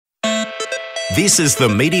This is the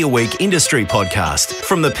Media Week Industry Podcast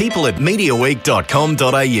from the people at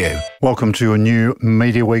MediaWeek.com.au. Welcome to a new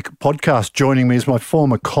Media Week podcast. Joining me is my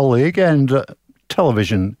former colleague and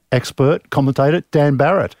television expert, commentator, Dan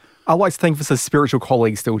Barrett. I like to think of us as spiritual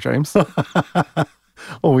colleagues still, James.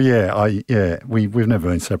 Oh, yeah. We've never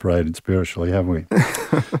been separated spiritually, have we?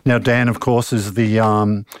 Now, Dan, of course, is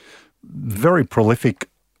the very prolific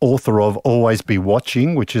author of Always Be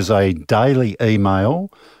Watching, which is a daily email.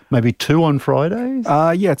 Maybe 2 on Fridays?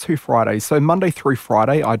 2 Fridays. So Monday through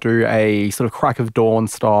Friday, I do a sort of crack of dawn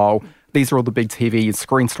style. These are all the big TV and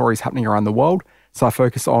screen stories happening around the world. So I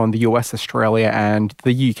focus on the US, Australia, and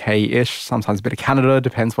the UK-ish, sometimes a bit of Canada,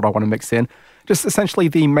 depends what I want to mix in. Just essentially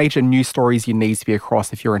the major news stories you need to be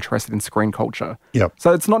across if you're interested in screen culture. Yep.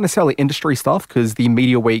 So it's not necessarily industry stuff, because the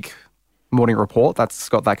Media Week morning report, that's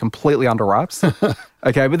got that completely under wraps.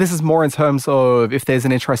 Okay, but this is more in terms of if there's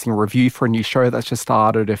an interesting review for a new show that's just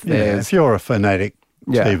started, if if you're a fanatic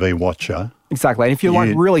TV watcher. Exactly, and if you're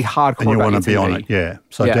like really hardcore and you about want to be TV, on it,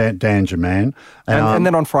 So Dan's your man. And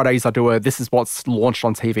then on Fridays I do this is what's launched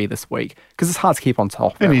on TV this week, because it's hard to keep on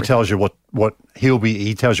top of And everything. he tells you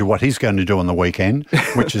he tells you what he's going to do on the weekend,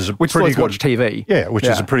 which is which pretty is good. watch TV. Yeah, which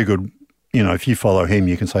is a pretty good. If you follow him,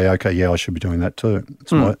 you can say, okay, I should be doing that too.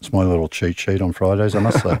 It's my little cheat sheet on Fridays, I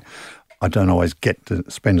must say. I don't always get to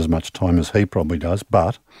spend as much time as he probably does,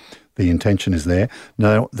 but the intention is there.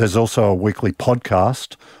 Now, there's also a weekly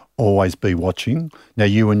podcast, Always Be Watching. Now,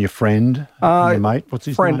 you and your friend, your mate, what's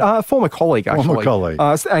his name? Former colleague, actually. Former colleague.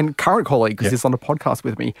 And current colleague, because he's on a podcast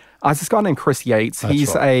with me. It's this guy named Chris Yates. That's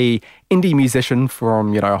he's a indie musician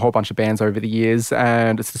from, a whole bunch of bands over the years.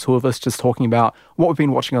 And it's the two of us just talking about what we've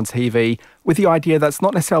been watching on TV, with the idea that's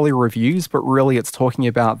not necessarily reviews, but really it's talking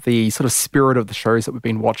about the sort of spirit of the shows that we've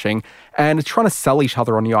been watching. And it's trying to sell each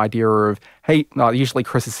other on the idea of, hey, usually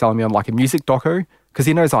Chris is selling me on like a music doco, because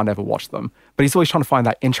he knows I never watch them. But he's always trying to find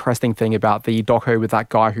that interesting thing about the doco with that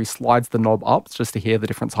guy who slides the knob up just to hear the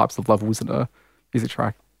different types of levels in a music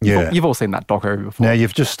track. Yeah. You've all seen that doco before. Now,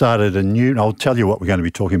 you've just started I'll tell you what we're going to be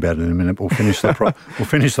talking about in a minute. We'll finish the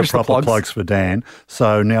proper plugs for Dan.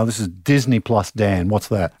 So now this is Disney Plus Dan. What's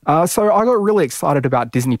that? So I got really excited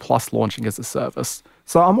about Disney Plus launching as a service.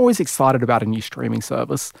 So I'm always excited about a new streaming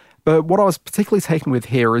service. But what I was particularly taken with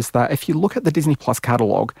here is that if you look at the Disney Plus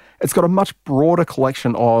catalogue, it's got a much broader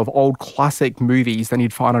collection of old classic movies than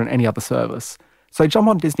you'd find on any other service. So jump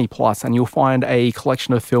on Disney Plus and you'll find a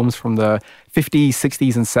collection of films from the 50s,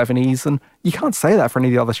 60s and 70s, and you can't say that for any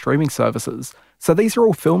of the other streaming services. So these are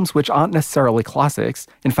all films which aren't necessarily classics.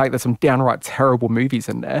 In fact, there's some downright terrible movies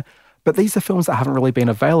in there. But these are films that haven't really been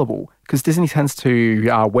available, because Disney tends to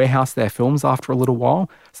warehouse their films after a little while.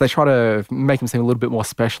 So they try to make them seem a little bit more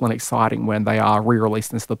special and exciting when they are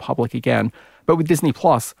re-released into the public again. But with Disney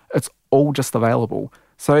Plus, it's all just available.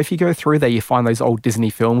 So if you go through there, you find those old Disney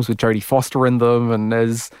films with Jodie Foster in them. And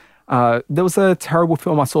there was a terrible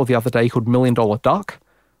film I saw the other day called $1 Million Duck,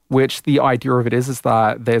 which the idea of it is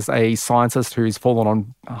that there's a scientist who's fallen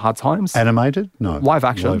on hard times. Animated? No. Live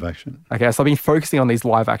action. Live action. Okay, so I've been focusing on these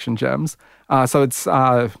live action gems. So it's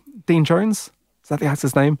Dean Jones. Is that the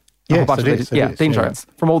actor's name? Yes, it is. Dean Jones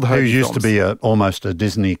from all the Herbie Who used films. to be almost a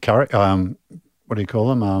Disney character. What do you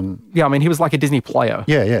call him? He was like a Disney player.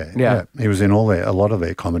 Yeah. He was in a lot of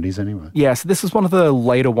their comedies anyway. Yeah, so this was one of the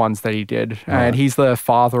later ones that he did. And he's the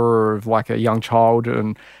father of like a young child,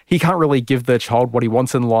 and he can't really give the child what he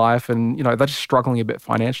wants in life. And, they're just struggling a bit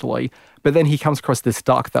financially. But then he comes across this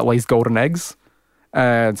duck that lays golden eggs.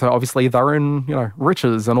 And so obviously they're in,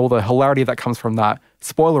 riches and all the hilarity that comes from that.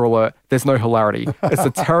 Spoiler alert, there's no hilarity. It's a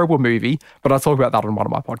terrible movie, but I'll talk about that on one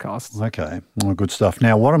of my podcasts. Okay, well, good stuff.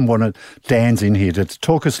 Now, what I'm wanting, Dan's in here to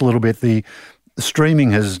talk us a little bit. The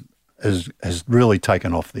streaming has really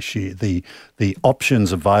taken off this year. The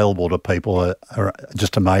options available to people are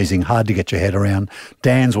just amazing, hard to get your head around.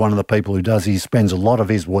 Dan's one of the people who does. He spends a lot of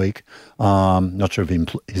his week, not sure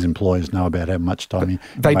if his employers know about how much time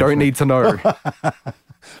they don't need to know.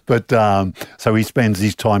 But so he spends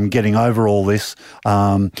his time getting over all this.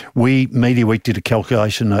 Media Week did a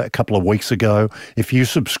calculation a couple of weeks ago. If you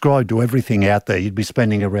subscribe to everything out there, you'd be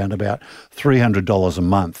spending around about $300 a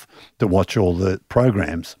month to watch all the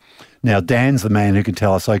programs. Now, Dan's the man who can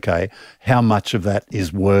tell us, okay, how much of that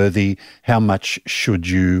is worthy? How much should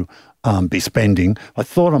you be spending? I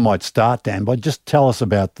thought I might start, Dan, by just tell us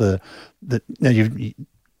about now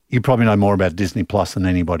you probably know more about Disney Plus than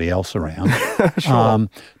anybody else around. Sure.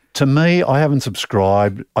 To me, I haven't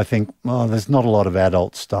subscribed. I think, there's not a lot of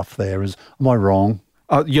adult stuff there. Am I wrong?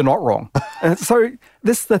 You're not wrong. So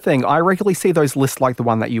this is the thing. I regularly see those lists like the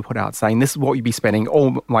one that you put out saying this is what you'd be spending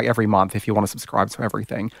every month if you want to subscribe to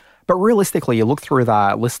everything. But realistically, you look through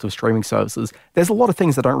that list of streaming services, there's a lot of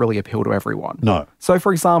things that don't really appeal to everyone. No. So,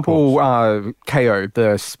 for example, KO,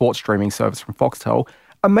 the sports streaming service from Foxtel,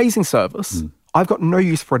 amazing service. I've got no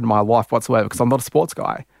use for it in my life whatsoever because I'm not a sports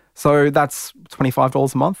guy. So that's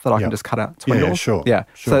 $25 a month that I can just cut out. $20? Yeah, sure. Yeah,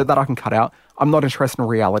 sure. so that I can cut out. I'm not interested in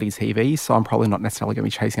reality TV, so I'm probably not necessarily going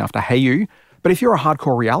to be chasing after Hey You. But if you're a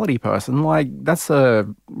hardcore reality person, like that's a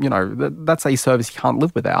service you can't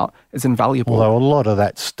live without. It's invaluable. Although a lot of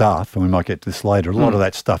that stuff, and we might get to this later, a lot of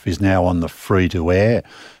that stuff is now on the free-to-air.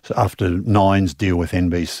 So after Nine's deal with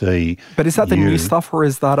NBC. But is that the new stuff, or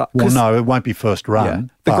is that... well, no, it won't be first run. Yeah.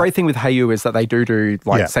 The great thing with Hey You is that they do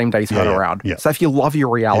same-day turnaround. Yeah. So if you love your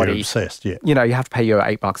reality... You're obsessed, yeah. You have to pay your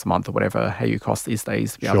 $8 a month or whatever Hey You costs these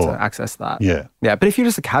days to be able to access that. Yeah. Yeah, but if you're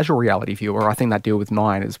just a casual reality viewer, I think that deal with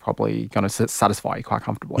Nine is probably going to satisfy you quite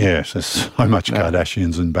comfortably. Yes, there's so much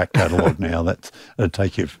Kardashians and back catalogue now that'd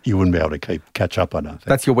take you wouldn't be able to catch up, I don't think.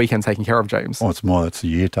 That's your weekend taken care of, James. Oh, it's a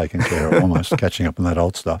year taken care of, almost catching up on that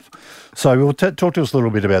old stuff. So we'll talk to us a little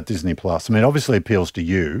bit about Disney Plus. I mean, obviously it appeals to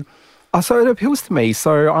you. So it appeals to me.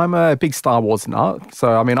 So I'm a big Star Wars nut.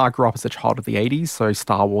 So, I mean, I grew up as a child of the 80s, so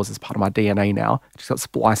Star Wars is part of my DNA now. It just got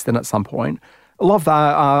spliced in at some point. I love that.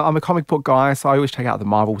 I'm a comic book guy, so I always check out the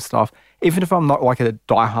Marvel stuff. Even if I'm not like a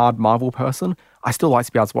diehard Marvel person, I still like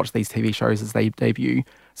to be able to watch these TV shows as they debut.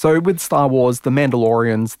 So with Star Wars, The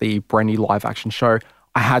Mandalorian's the brand new live-action show.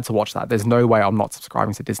 I had to watch that. There's no way I'm not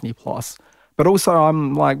subscribing to Disney Plus. But also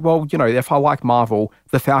I'm like, well, if I like Marvel,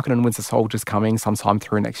 The Falcon and Winter Soldier's coming sometime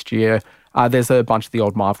through next year. There's a bunch of the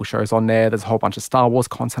old Marvel shows on there. There's a whole bunch of Star Wars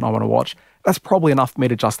content I want to watch. That's probably enough for me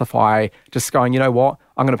to justify just going, you know what?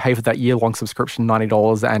 I'm going to pay for that year-long subscription,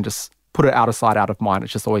 $90, and just put it out of sight, out of mind.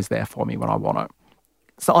 It's just always there for me when I want it.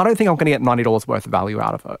 So I don't think I'm going to get $90 worth of value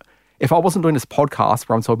out of it. If I wasn't doing this podcast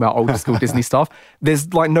where I'm talking about old school Disney stuff,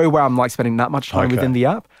 there's like no way I'm like spending that much time within the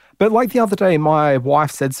app. But like the other day, my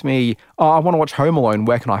wife said to me, I want to watch Home Alone.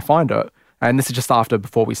 Where can I find it? And this is just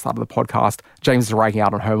before we started the podcast. James is ragging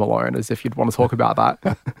out on Home Alone as if you'd want to talk about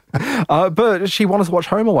that. But she wanted to watch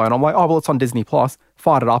Home Alone. I'm like, oh, well, it's on Disney Plus.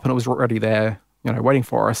 Fired it up and it was already there, waiting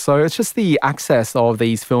for us. So it's just the access of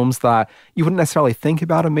these films that you wouldn't necessarily think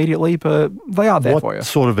about immediately, but they are there for you. What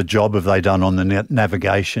sort of a job have they done on the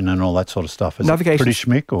navigation and all that sort of stuff? Is it pretty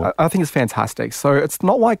schmick? Or? I think it's fantastic. So it's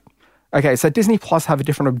not like... Okay, so Disney Plus have a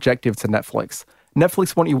different objective to Netflix.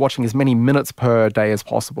 Netflix want you watching as many minutes per day as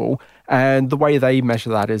possible. And the way they measure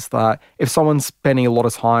that is that if someone's spending a lot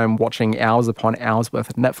of time watching hours upon hours worth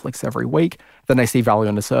of Netflix every week, then they see value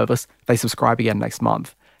in the service. They subscribe again next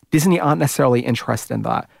month. Disney aren't necessarily interested in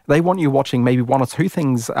that. They want you watching maybe one or two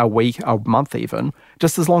things a week, a month even,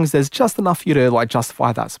 just as long as there's just enough for you to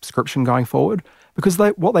justify that subscription going forward. Because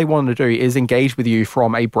what they want to do is engage with you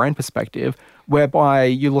from a brand perspective, whereby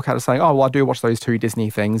you look at it saying, oh, well, I do watch those two Disney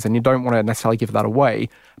things, and you don't want to necessarily give that away.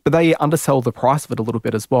 But they undersell the price of it a little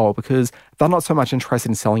bit as well, because they're not so much interested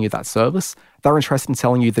in selling you that service. They're interested in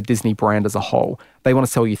selling you the Disney brand as a whole. They want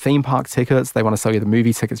to sell you theme park tickets. They want to sell you the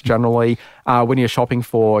movie tickets generally. When you're shopping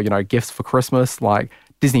for, gifts for Christmas, like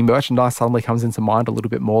Disney merchandise suddenly comes into mind a little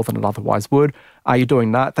bit more than it otherwise would. You're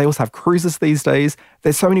doing that. They also have cruises these days.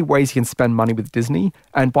 There's so many ways you can spend money with Disney.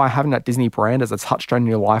 And by having that Disney brand as a touchstone in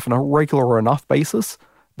your life on a regular enough basis,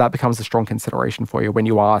 that becomes a strong consideration for you when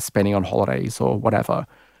you are spending on holidays or whatever.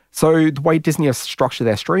 So the way Disney has structured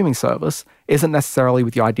their streaming service isn't necessarily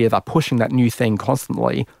with the idea that pushing that new thing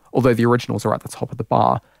constantly, although the originals are at the top of the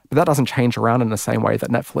bar. But that doesn't change around in the same way that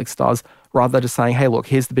Netflix does. Rather, they're just saying, hey, look,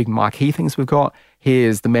 here's the big marquee things we've got.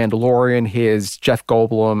 Here's The Mandalorian. Here's Jeff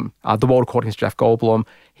Goldblum. The World According to Jeff Goldblum.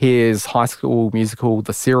 Here's High School Musical,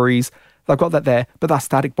 the series. They've got that there, but they're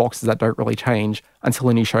static boxes that don't really change until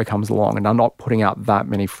a new show comes along, and they're not putting out that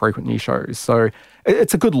many frequent new shows. So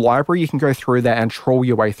it's a good library. You can go through there and troll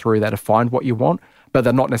your way through there to find what you want, but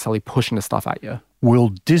they're not necessarily pushing the stuff at you. Will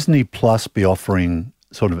Disney Plus be offering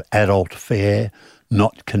sort of adult fare,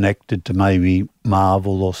 not connected to maybe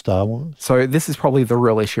Marvel or Star Wars? So this is probably the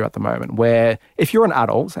real issue at the moment, where if you're an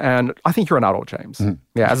adult, and I think you're an adult, James,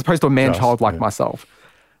 as opposed to a man-child like myself,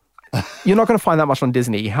 you're not going to find that much on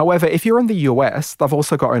Disney. However, if you're in the US, they've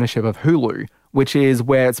also got ownership of Hulu, which is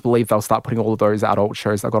where it's believed they'll start putting all of those adult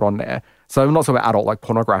shows they've got on there. So I'm not talking about adult like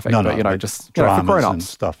pornographic, but just for grown-ups and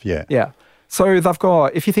stuff, yeah. Yeah. So they've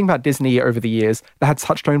got, if you think about Disney over the years, they had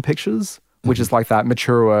Touchstone Pictures, which is like that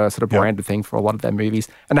mature sort of branded thing for a lot of their movies.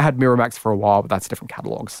 And they had Miramax for a while, but that's a different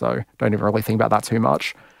catalog, so don't even really think about that too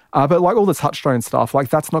much. But like all the Touchstone stuff, like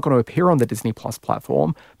that's not going to appear on the Disney Plus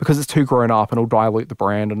platform because it's too grown up and it'll dilute the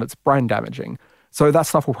brand and it's brand damaging. So that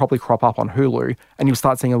stuff will probably crop up on Hulu and you'll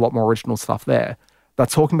start seeing a lot more original stuff there. They're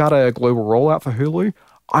talking about a global rollout for Hulu.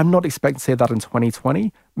 I'm not expecting to see that in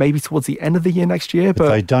 2020, maybe towards the end of the year next year. But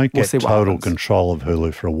they don't we'll get see what total happens. control of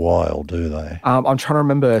Hulu for a while, do they? I'm trying to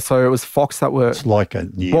remember. So it was Fox that were... It's like a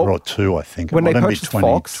year or two, I think. When they might be purchased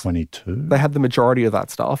Fox, 2022. they had the majority of that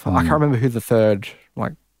stuff. I can't remember who the third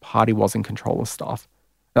party was in control of stuff.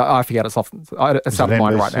 I forget. It's out of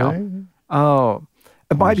mind right now. Oh,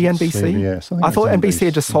 it might be NBC. CBS? I thought NBC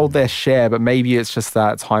had just sold their share, but maybe it's just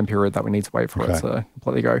that time period that we need to wait for it to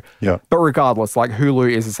completely go. Yeah. But regardless,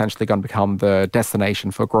 Hulu is essentially going to become the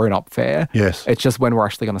destination for grown-up fare. Yes. It's just when we're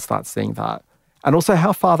actually going to start seeing that. And also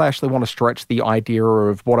how far they actually want to stretch the idea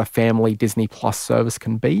of what a family Disney Plus service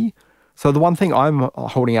can be. So the one thing I'm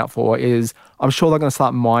holding out for is I'm sure they're going to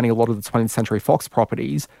start mining a lot of the 20th Century Fox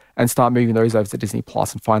properties and start moving those over to Disney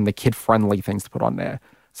Plus and find the kid-friendly things to put on there.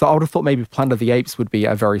 So I would have thought maybe Planet of the Apes would be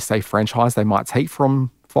a very safe franchise they might take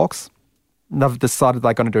from Fox. They've decided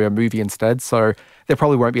they're going to do a movie instead, so there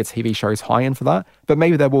probably won't be a TV show's high-end for that. But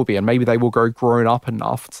maybe there will be, and maybe they will go grown up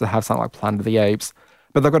enough to have something like Planet of the Apes.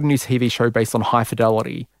 But they've got a new TV show based on High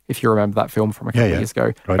Fidelity, if you remember that film from a couple of years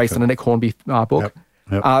ago, based on a Nick Hornby book.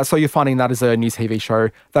 Yep. So you're finding that as a new TV show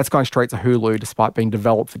that's going straight to Hulu despite being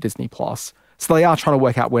developed for Disney Plus. So they are trying to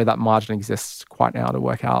work out where that margin exists quite now to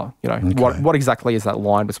work out, what exactly is that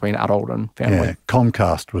line between adult and family. Yeah,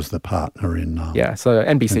 Comcast was the partner in... so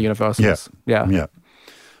NBC Universal. Yeah.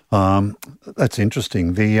 That's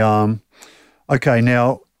interesting. Okay,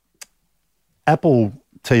 now, Apple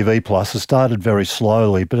TV Plus has started very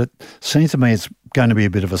slowly, but it seems to me it's going to be a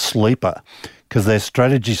bit of a sleeper because their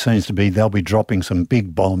strategy seems to be they'll be dropping some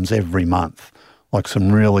big bombs every month, like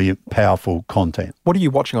some really powerful content. What are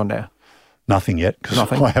you watching on there? Nothing yet because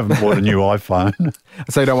I haven't bought a new iPhone.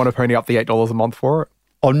 So you don't want to pony up the $8 a month for it?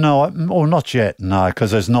 Oh, no, not yet, no,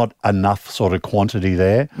 because there's not enough sort of quantity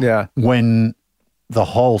there. Yeah. When the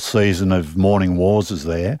whole season of Morning Wars is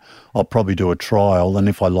there, I'll probably do a trial, and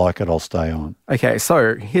if I like it, I'll stay on. Okay,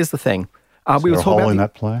 so here's the thing. We were talking about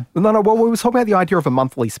that play? No. Well, we were talking about the idea of a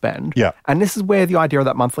monthly spend. Yeah. And this is where the idea of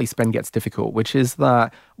that monthly spend gets difficult, which is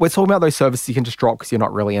that we're talking about those services you can just drop because you're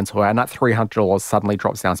not really into it, and that $300 suddenly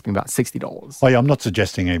drops down to being about $60. Oh, yeah, I'm not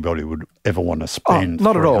suggesting anybody would ever want to spend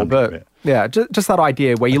not at all, $300. but just that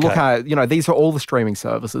idea where you look at, these are all the streaming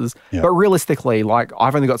services, but realistically,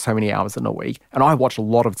 I've only got so many hours in a week, and I watch a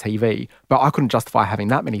lot of TV, but I couldn't justify having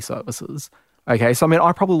that many services. Okay, so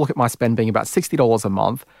I probably look at my spend being about $60 a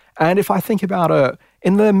month. And if I think about it,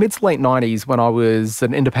 in the mid to late 90s, when I was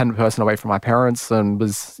an independent person away from my parents and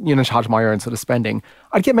was in charge of my own sort of spending,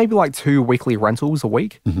 I'd get maybe 2 weekly rentals a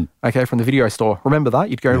week, okay, from the video store. Remember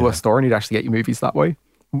that? You'd go to a store and you'd actually get your movies that way.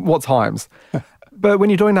 What times? But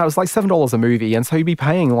when you're doing that, it was $7 a movie. And so you'd be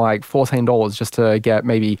paying $14 just to get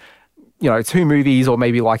maybe 2 movies or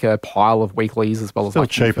maybe a pile of weeklies as well as still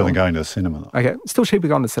cheaper than going to the cinema, though. Okay, still cheaper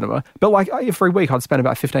going to the cinema. But every week I'd spend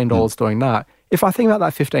about $15 doing that. If I think about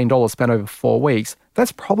that $15 spent over 4 weeks,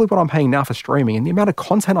 that's probably what I'm paying now for streaming. And the amount of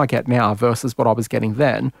content I get now versus what I was getting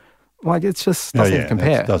then, it just doesn't even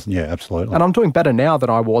compare. Absolutely. And I'm doing better now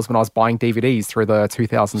than I was when I was buying DVDs through the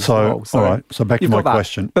 2000s. All right. So back to my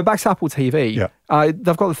question. But back to Apple TV.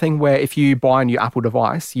 They've got the thing where if you buy a new Apple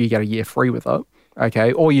device, you get a year free with it.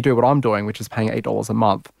 Okay, or you do what I'm doing, which is paying $8 a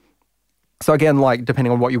month. So again,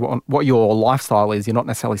 depending on what you want, what your lifestyle is, you're not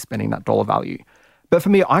necessarily spending that dollar value. But for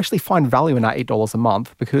me, I actually find value in that $8 a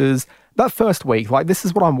month because that first week, this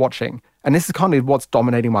is what I'm watching, and this is kind of what's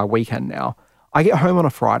dominating my weekend now. I get home on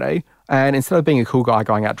a Friday, and instead of being a cool guy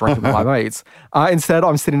going out drinking with my mates, instead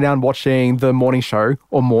I'm sitting down watching the morning show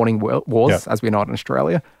or Morning Wars, as we know it in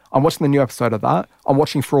Australia. I'm watching the new episode of that. I'm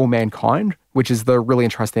watching For All Mankind, which is the really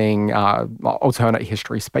interesting alternate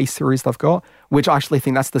history space series they've got, which I actually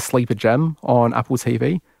think that's the sleeper gem on Apple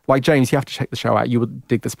TV. James, you have to check the show out. You would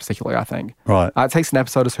dig this particularly, I think. Right. It takes an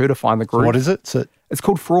episode or 2 to find the group. So what is it? It's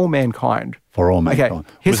called For All Mankind. For All Mankind.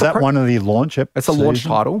 Okay, was that one of the launch episodes? It's a launch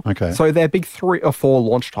title. Okay. So their big 3 or 4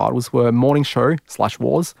 launch titles were Morning Show /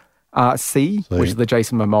 Wars, See, which is the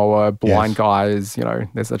Jason Momoa, blind guys,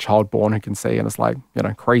 there's a child born who can see, and it's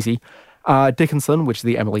crazy. Dickinson, which is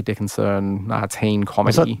the Emily Dickinson teen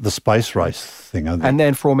comedy. Is that the space race thing? And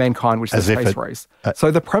then For All Mankind, which is the space race.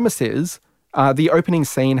 So the premise is, the opening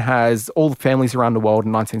scene has all the families around the world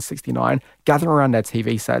in 1969 gather around their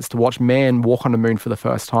TV sets to watch man walk on the moon for the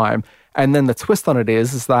first time. And then the twist on it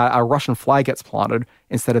is that a Russian flag gets planted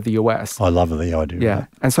instead of the US. I love the idea. Yeah.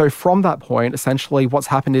 And so from that point, essentially what's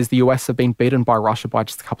happened is the US have been beaten by Russia by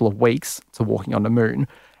just a couple of weeks to walking on the moon.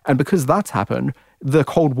 And because that's happened, the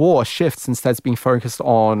Cold War shifts instead of being focused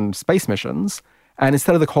on space missions. And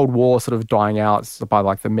instead of the Cold War sort of dying out by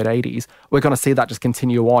the mid-80s, we're going to see that just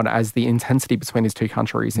continue on as the intensity between these two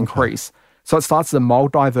countries increase. So it starts as a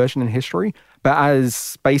mild diversion in history, But as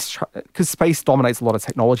space, because space dominates a lot of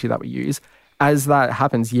technology that we use, as that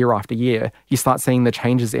happens year after year, you start seeing the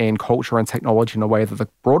changes in culture and technology in a way that the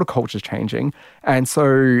broader culture is changing. And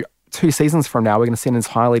so 2 seasons from now, we're going to see an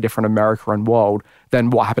entirely different America and world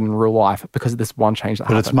than what happened in real life because of this one change that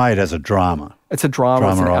happened. But it's made as a drama. It's a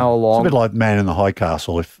drama. It's an hour long. It's a bit like Man in the High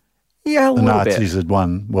Castle if the Nazis had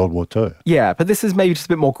won World War II. Yeah, but this is maybe just a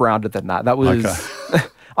bit more grounded than that. That was... Okay.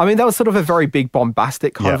 I mean, that was sort of a very big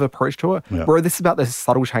bombastic kind of approach to it, where this is about the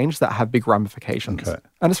subtle changes that have big ramifications. Okay.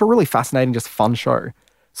 And it's a really fascinating, just fun show.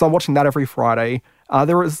 So I'm watching that every Friday.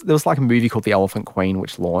 There was like a movie called The Elephant Queen,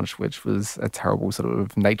 which launched, which was a terrible sort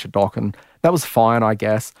of nature doc, and that was fine, I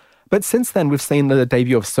guess. But since then, we've seen the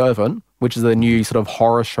debut of Servant, which is a new sort of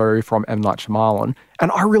horror show from M. Night Shyamalan, and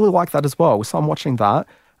I really like that as well. So I'm watching that.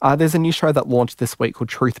 There's a new show that launched this week called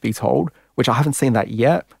Truth Be Told, which I haven't seen that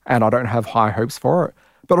yet, and I don't have high hopes for it.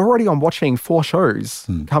 But already I'm watching 4 shows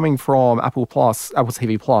coming from Apple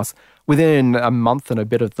TV Plus, within a month and a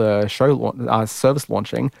bit of the show service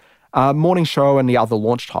launching. Morning Show and the other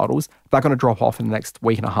launch titles, they're going to drop off in the next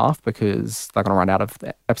week and a half because they're going to run out of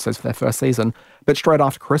the episodes for their first season. But straight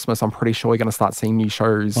after Christmas, I'm pretty sure you're going to start seeing new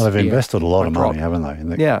shows. Well, they've invested a lot of money, haven't they?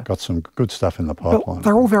 And they've got some good stuff in the pipeline. But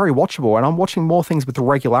they're all very watchable, and I'm watching more things with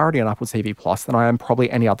regularity on Apple TV Plus than I am probably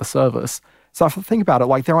any other service. So if I think about it,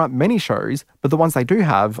 like there aren't many shows, but the ones they do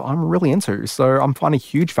have, I'm really into. So I'm finding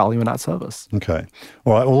huge value in that service. Okay.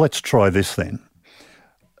 All right. Well, let's try this then.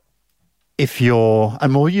 If you're,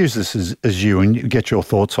 and we'll use this as you and get your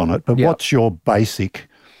thoughts on it, but what's your basic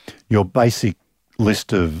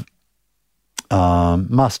list of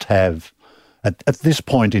must-have at this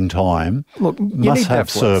point in time? Look, must-have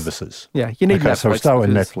services. Yeah, you need Netflix. So we start with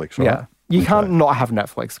Netflix, right? Yeah. You can't not have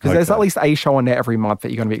Netflix because there's at least a show on there every month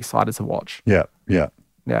that you're going to be excited to watch. Yeah.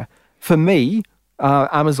 For me,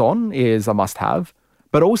 Amazon is a must-have.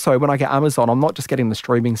 But also, when I get Amazon, I'm not just getting the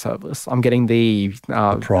streaming service. I'm getting the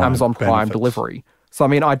Amazon Prime delivery. So, I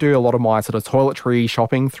mean, I do a lot of my sort of toiletry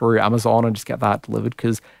shopping through Amazon and just get that delivered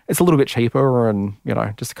because it's a little bit cheaper and,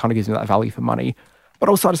 just kind of gives me that value for money. But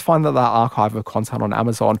also, I just find that archive of content on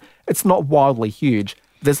Amazon, it's not wildly huge.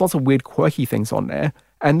 There's lots of weird, quirky things on there.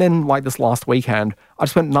 And then, like this last weekend, I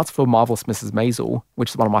just went nuts for Marvelous Mrs. Maisel, which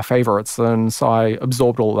is one of my favorites. And so I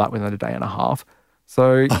absorbed all of that within a day and a half.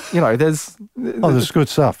 So, there's good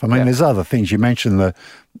stuff. I mean, there's other things. You mentioned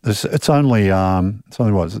it's only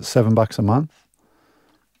what is it, $7 a month?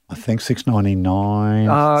 I think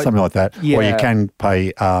 $6.99, something like that. Yeah. Or you can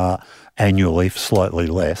pay annually for slightly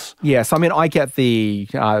less. Yeah, so I mean, I get the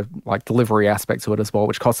delivery aspect to it as well,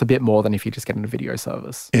 which costs a bit more than if you're just getting a video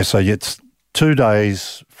service. Yeah, so it's 2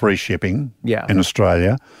 days free shipping in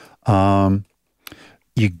Australia.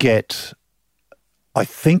 I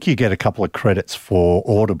think you get a couple of credits for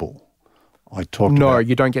Audible. No,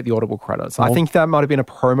 you don't get the Audible credits. I think that might have been a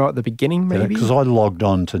promo at the beginning, maybe. Because I logged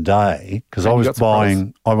on today because I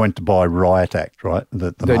went to buy Riot Act, right?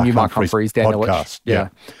 The new Mark Humphries podcast. Yeah.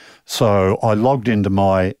 So I logged into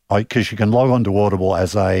because you can log on to Audible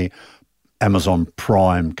as a Amazon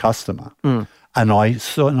Prime customer. And I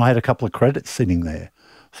had a couple of credits sitting there.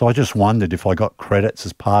 So I just wondered if I got credits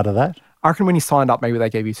as part of that. I reckon when you signed up, maybe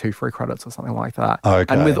they gave you 2 free credits or something like that.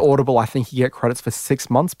 Okay. And with Audible, I think you get credits for 6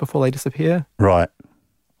 months before they disappear. Right.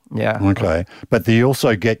 Yeah. Okay. But you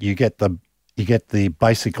also get the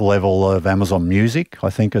basic level of Amazon Music,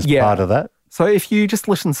 I think, as part of that. So if you just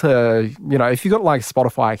listen to, if you've got like a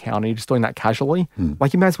Spotify account and you're just doing that casually, you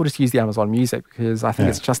may as well just use the Amazon Music because I think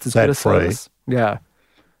it's just as good a service. Yeah.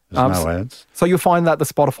 There's no ads. So you'll find that the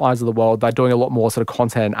Spotifys of the world, they're doing a lot more sort of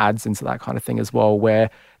content ads into that kind of thing as well, where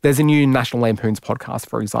there's a new National Lampoon's podcast,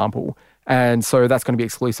 for example. And so that's going to be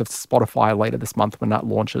exclusive to Spotify later this month when that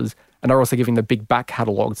launches. And they're also giving the big back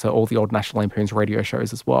catalogue to all the old National Lampoon's radio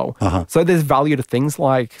shows as well. So there's value to things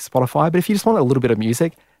like Spotify. But if you just want a little bit of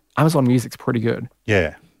music, Amazon Music's pretty good.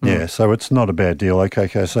 Yeah. Yeah. So it's not a bad deal. Okay.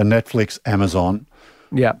 So Netflix, Amazon.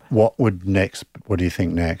 Yeah. What do you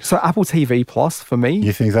think next? So Apple TV Plus for me.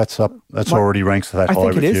 You think that's up? That's already ranks that high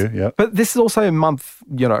with you? Yeah. But this is also month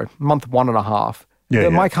 1.5. Yeah,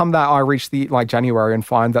 it might come that I reach the January and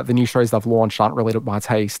find that the new shows they've launched aren't really to my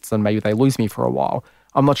tastes and maybe they lose me for a while.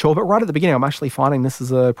 I'm not sure. But right at the beginning, I'm actually finding this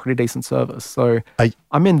is a pretty decent service. So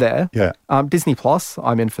I'm in there. Yeah. Disney Plus,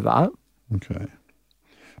 I'm in for that. Okay.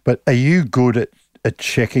 But are you good at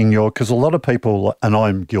checking because a lot of people, and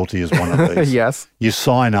I'm guilty as one of these. Yes. You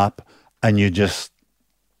sign up and you just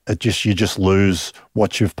you just lose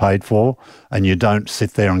what you've paid for, and you don't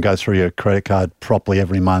sit there and go through your credit card properly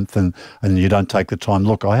every month, and you don't take the time.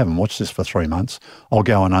 Look, I haven't watched this for 3 months. I'll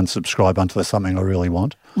go and unsubscribe until there's something I really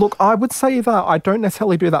want. Look, I would say that I don't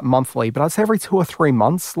necessarily do that monthly, but I'd say every 2 or 3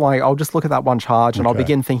 months, like I'll just look at that one charge and I'll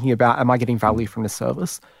begin thinking about, am I getting value from this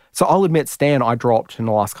service? So I'll admit Stan I dropped in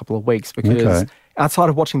the last couple of weeks because outside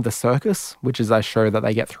of watching The Circus, which is a show that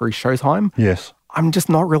they get through Showtime, yes, I'm just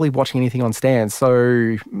not really watching anything on Stan.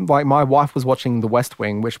 So like my wife was watching The West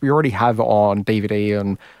Wing, which we already have on DVD,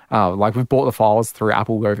 and like we've bought the files through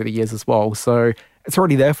Apple over the years as well. So it's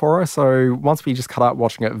already there for us. So once we just cut out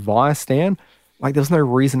watching it via Stan, like there's no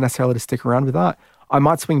reason necessarily to stick around with that. I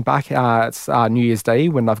might swing back at New Year's Day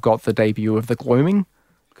when I've got the debut of The Gloaming.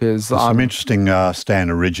 There's some interesting Stan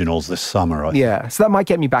originals this summer, I think. So that might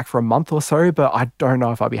get me back for a month or so, but I don't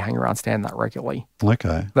know if I'll be hanging around Stan that regularly.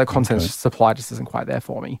 Okay. The content supply just isn't quite there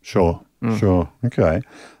for me. Sure. Okay.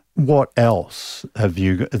 What else have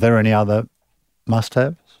you got? Are there any other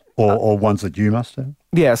must-haves or ones that you must have?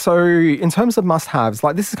 Yeah, so in terms of must-haves,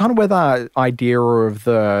 like this is kind of where that idea of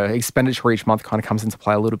the expenditure each month kind of comes into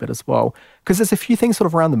play a little bit as well, because there's a few things sort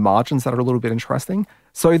of around the margins that are a little bit interesting.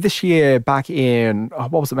 So this year, back in,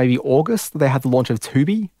 what was it, maybe August, they had the launch of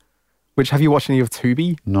Tubi, which, have you watched any of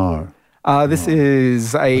Tubi? No. This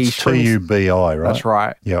is a... It's Tubi, right? That's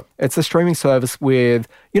right. Yep. It's a streaming service with,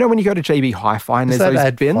 you know, when you go to JB Hi-Fi and is there's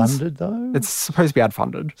that those bins? ad-funded, though? It's supposed to be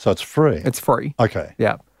ad-funded. So it's free? It's free. Okay.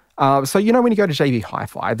 Yeah. So, you know, when you go to JB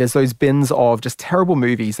Hi-Fi, there's those bins of just terrible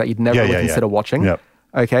movies that you'd never really consider watching. Yep.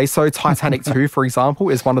 Okay, so Titanic 2, for example,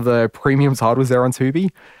 is one of the premium titles there on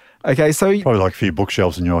Tubi. Okay, so... Probably like a few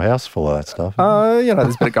bookshelves in your house full of that stuff. You know,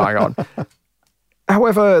 there's a bit going on.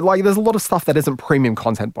 However, like, there's a lot of stuff that isn't premium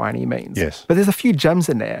content by any means. Yes. But there's a few gems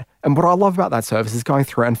in there. And what I love about that service is going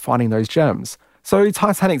through and finding those gems. So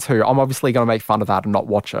Titanic 2, I'm obviously going to make fun of that and not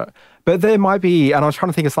watch it. But there might be, and I was trying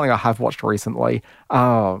to think of something I have watched recently.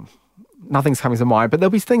 Nothing's coming to mind, but there'll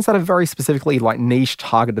be things that are very specifically like niche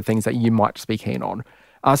targeted things that you might just be keen on.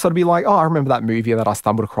 So it'd be like, oh, I remember that movie that I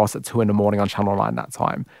stumbled across at 2 a.m. on Channel 9 that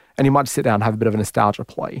time. And you might just sit down and have a bit of a nostalgia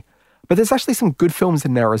play. But there's actually some good films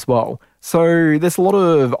in there as well. So there's a lot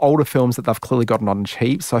of older films that they've clearly gotten on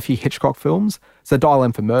cheap. So a few Hitchcock films. So Dial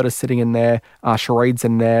M for Murder sitting in there. Charade's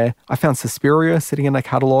in there. I found Suspiria sitting in their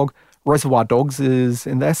catalogue. Reservoir Dogs is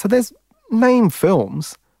in there. So there's name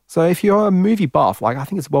films. So if you're a movie buff, like I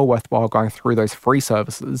think it's well worthwhile going through those free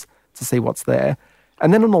services to see what's there.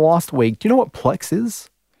 And then in the last week, do you know what Plex is?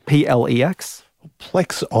 Plex?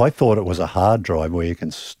 Plex, I thought it was a hard drive where you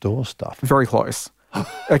can store stuff. Very close.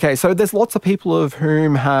 Okay, so there's lots of people of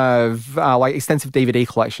whom have like extensive DVD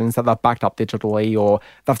collections that they've backed up digitally, or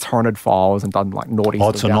they've torrented files and done like naughty stuff. Oh,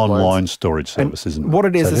 it's an downloads. Online storage service, isn't it? What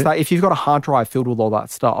it is that if you've got a hard drive filled with all that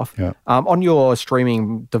stuff on your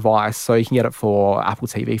streaming device, so you can get it for Apple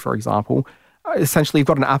TV, for example, essentially you've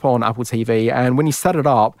got an app on Apple TV, and when you set it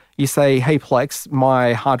up, you say, hey, Plex,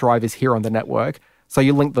 my hard drive is here on the network. So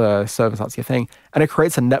you link the service up to your thing, and it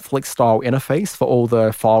creates a Netflix-style interface for all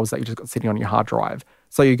the files that you just got sitting on your hard drive.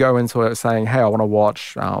 So you go into it saying, hey, I want to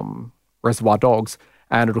watch Reservoir Dogs,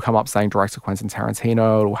 and it'll come up saying director Quentin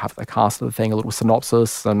Tarantino. It'll have the cast of the thing, a little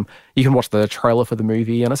synopsis, and you can watch the trailer for the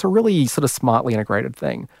movie, and it's a really sort of smartly integrated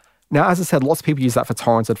thing. Now, as I said, lots of people use that for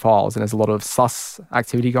torrented files, and there's a lot of sus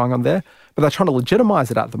activity going on there, but they're trying to legitimize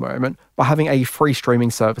it at the moment by having a free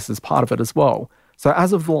streaming service as part of it as well. So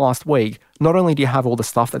as of the last week, not only do you have all the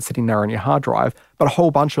stuff that's sitting there on your hard drive, but a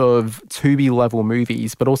whole bunch of Tubi-level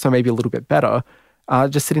movies, but also maybe a little bit better,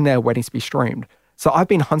 just sitting there waiting to be streamed. So I've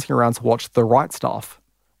been hunting around to watch The Right Stuff,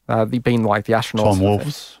 being like the astronauts. Tom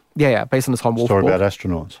Wolfe's. Yeah, based on the Tom Wolfe story book. about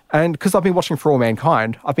astronauts. And because I've been watching For All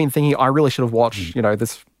Mankind, I've been thinking I really should have watched, you know,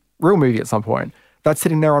 this real movie at some point. That's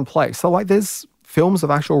sitting there on Play. So like there's films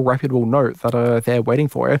of actual reputable note that are there waiting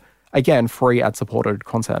for you. Again, free ad-supported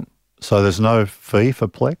content. So there's no fee for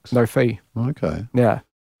Plex? No fee. Okay. Yeah.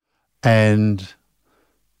 And,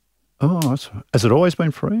 has it always been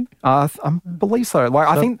free? I believe so. Like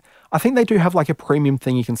I think they do have like a premium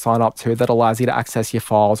thing you can sign up to that allows you to access your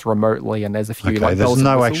files remotely, and there's a few like there's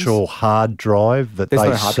no actual hard drive that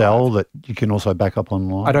they sell that you can also back up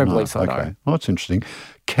online? I don't believe so, okay. no. Oh, that's interesting.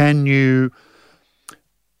 Can you,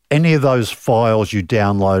 any of those files you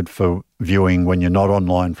download for viewing when you're not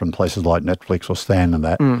online from places like Netflix or Stan and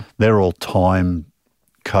that, they're all time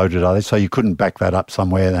coded, are they? So you couldn't back that up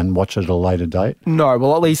somewhere and watch it at a later date? No,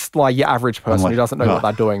 well, at least like your average person who doesn't know what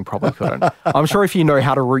they're doing probably couldn't. I'm sure if you know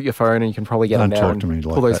how to root your phone, and you can probably get in there and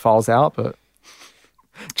pull those files out, but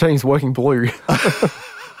James working blue.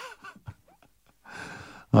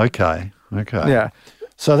 Okay. Yeah.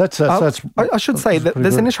 So that's I should say that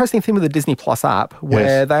there's an interesting thing with the Disney Plus app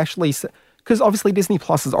where they actually, because obviously Disney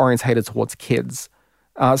Plus is orientated towards kids.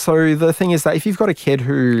 So the thing is that if you've got a kid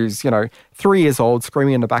who's, 3 years old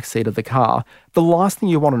screaming in the backseat of the car, the last thing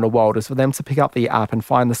you want in the world is for them to pick up the app and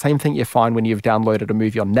find the same thing you find when you've downloaded a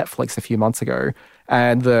movie on Netflix a few months ago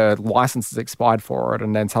and the license is expired for it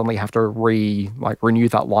and then suddenly have to renew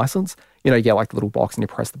that license. You get like a little box and you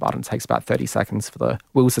press the button. It takes about 30 seconds for the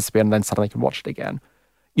wheels to spin and then suddenly you can watch it again.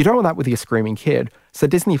 You don't want that with your screaming kid. So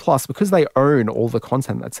Disney Plus, because they own all the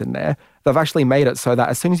content that's in there, they've actually made it so that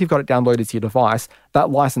as soon as you've got it downloaded to your device,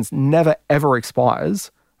 that license never, ever expires,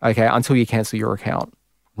 until you cancel your account.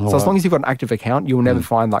 So as long as you've got an active account, you'll never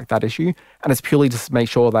find that issue. And it's purely just to make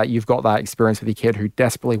sure that you've got that experience with your kid who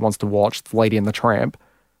desperately wants to watch The Lady and the Tramp.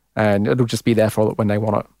 And it'll just be there for it when they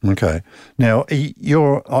want it. Okay. Now,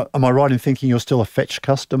 am I right in thinking you're still a Fetch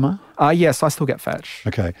customer? Yes, I still get Fetch.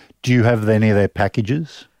 Okay. Do you have any of their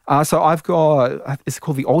packages? So I've got, it's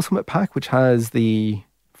called the Ultimate Pack, which has the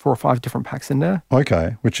 4 or 5 different packs in there.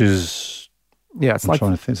 Okay. Which is, it's I'm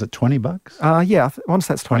trying to think, is it $20? Yeah, once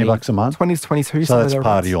that's $20 a month? 20 to 22. So that's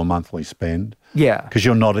part of your monthly spend? Yeah. Because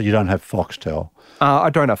you don't have Foxtel. I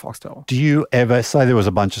don't have Foxtel. Do you ever, say there was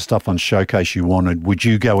a bunch of stuff on Showcase you wanted, would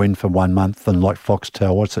you go in for 1 month and like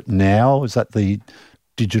Foxtel, what's it now? Is that the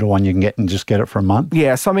digital one you can get and just get it for a month?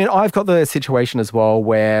 Yeah, so I mean, I've got the situation as well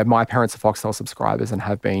where my parents are Foxtel subscribers and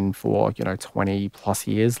have been for, 20 plus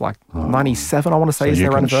years, 97, I want to say, is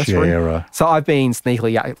their anniversary. So I've been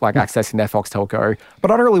sneakily accessing their Foxtel Go,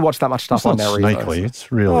 but I don't really watch that much stuff on there either. It's not sneakily,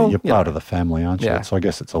 it's really, you're part of the family, aren't you? Yeah. So I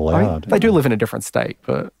guess it's allowed. They do live in a different state,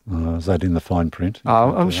 but... is that in the fine print?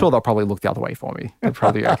 I'm sure they'll probably look the other way for me. They'll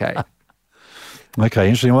probably be okay. Okay,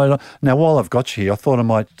 interesting. Well, now, while I've got you here, I thought I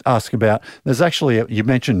might ask about, there's actually, you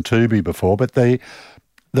mentioned Tubi before, but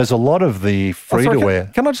there's a lot of the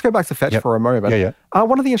free-to-air. Can I just go back to Fetch for a moment? Yeah.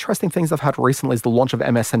 One of the interesting things I've had recently is the launch of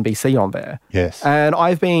MSNBC on there. Yes. And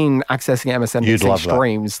I've been accessing MSNBC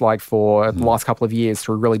streams for the last couple of years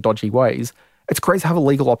through really dodgy ways. It's great to have a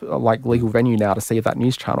legal venue now to see that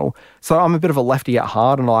news channel. So I'm a bit of a lefty at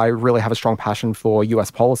heart and I really have a strong passion for US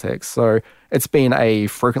politics. So it's been a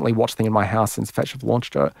frequently watched thing in my house since Fetch have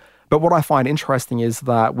launched it. But what I find interesting is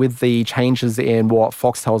that with the changes in what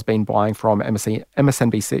Foxtel's been buying from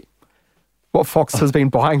MSNBC, what Fox has been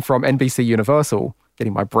buying from NBC Universal,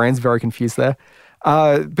 getting my brands very confused there,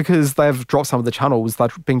 because they've dropped some of the channels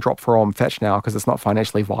that are being dropped from Fetch now because it's not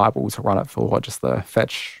financially viable to run it for just the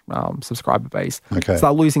Fetch subscriber base. Okay. So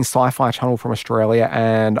they're losing Sci-Fi Channel from Australia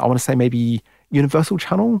and I want to say maybe Universal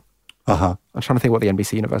Channel. I'm trying to think what the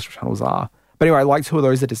NBC Universal channels are. But anyway, 2 of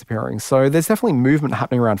those are disappearing. So there's definitely movement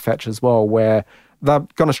happening around Fetch as well where they're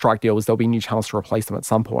going to strike deals. There'll be new channels to replace them at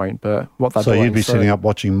some point. But what they're doing... So you'd be sitting up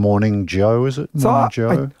watching Morning Joe, is it?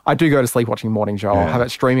 Joe? I do go to sleep watching Morning Joe. I'll have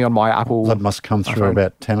it streaming on my Apple... That must come through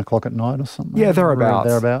about 10 o'clock at night or something? Yeah,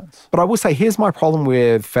 thereabouts. But I will say, here's my problem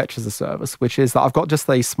with Fetch as a service, which is that I've got just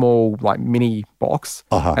a small mini box.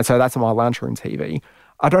 And so that's on my lounge room TV.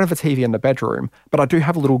 I don't have a TV in the bedroom, but I do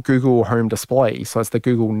have a little Google Home display. So it's the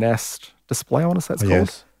Google Nest display, I want to say it's called.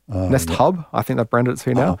 Yes. Nest Hub, I think they've branded it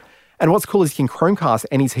to now. And what's cool is you can Chromecast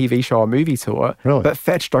any TV show or movie to it, but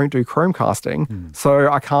Fetch don't do Chromecasting.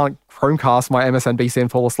 So I can't Chromecast my MSNBC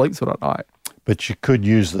and fall asleep to it at night. But you could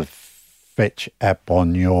use the Fetch app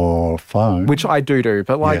on your phone. Which I do,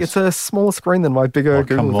 but it's a smaller screen than my bigger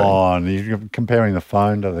Google thing. Come on, you're comparing the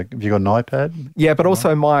phone to have you got an iPad? Yeah, but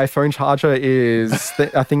also my phone charger is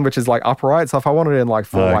a thing which is upright, so if I want it in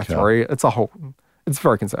 4x3, it's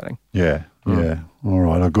very concerning. Yeah. All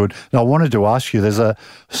right, good. Now I wanted to ask you,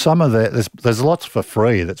 there's lots for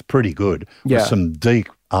free that's pretty good with some deep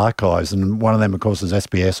archives, and one of them, of course, is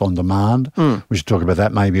SBS On Demand. We should talk about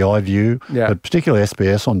that, maybe iView, but particularly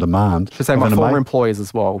SBS On Demand. Should say my former employers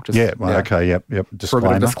as well. Okay, yep. Disclaimer. For a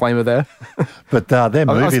bit of disclaimer there. But their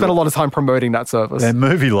movie... I've spent a lot of time promoting that service. Their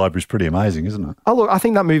movie library is pretty amazing, isn't it? Oh, look, I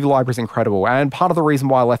think that movie library is incredible, and part of the reason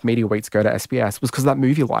why I left Media Week to go to SBS was because of that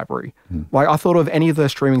movie library. I thought of any of the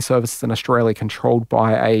streaming services in Australia controlled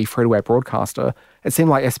by a free-to-air broadcaster, it seemed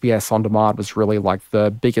like SBS On Demand was really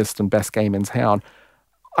the biggest and best game in town.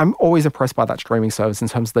 I'm always impressed by that streaming service in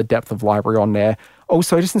terms of the depth of library on there.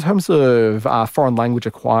 Also, just in terms of foreign language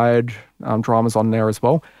acquired dramas on there as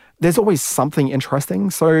well, there's always something interesting.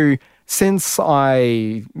 So since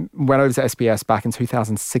I went over to SBS back in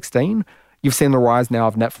 2016, you've seen the rise now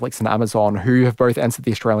of Netflix and Amazon, who have both entered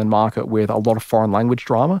the Australian market with a lot of foreign language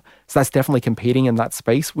drama. So that's definitely competing in that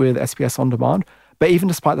space with SBS On Demand. But even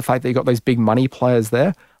despite the fact that you've got those big money players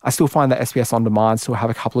there, I still find that SBS On Demand still have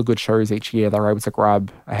a couple of good shows each year they're able to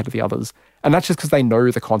grab ahead of the others. And that's just because they know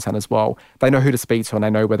the content as well. They know who to speak to and they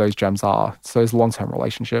know where those gems are. So there's long-term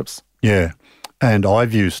relationships. Yeah. And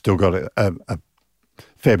iView's still got a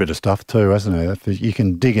fair bit of stuff too, hasn't it? You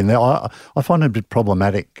can dig in there. I find it a bit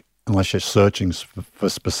problematic unless you're searching for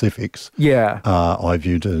specifics. Yeah.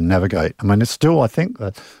 iView to navigate. I mean, it's still, I think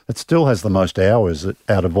that it still has the most hours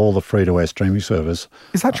out of all the free-to-air streaming service.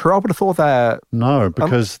 Is that true? I would have thought that... No,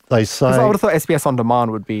 because they say... Because I would have thought SBS On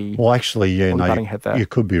Demand would be... Well, actually, yeah, no, you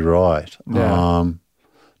could be right. Yeah.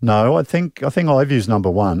 No, I think iView's number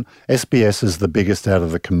one. SBS is the biggest out of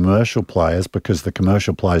the commercial players because the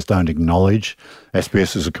commercial players don't acknowledge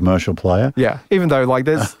SBS as a commercial player. Yeah, even though like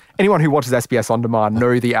there's anyone who watches SBS On Demand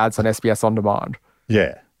know the ads on SBS On Demand.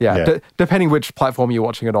 Yeah. Yeah. Depending which platform you're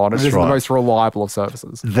watching it on, it is the most reliable of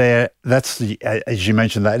services. As you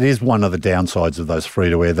mentioned, that is one of the downsides of those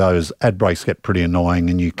free-to-air. Those ad breaks get pretty annoying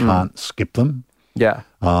and you can't skip them. Yeah.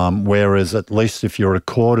 Whereas at least if you're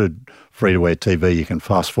recorded free-to-air TV, you can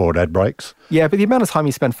fast-forward ad breaks. Yeah, but the amount of time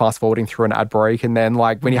you spend fast-forwarding through an ad break and then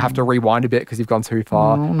like when you have to rewind a bit because you've gone too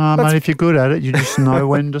far. Oh, no, mate, if you're good at it, you just know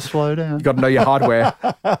when to slow down. You've got to know your hardware.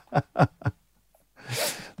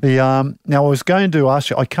 Now, I was going to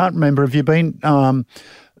ask you, I can't remember, have you been...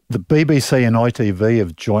 the BBC and ITV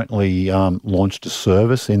have jointly launched a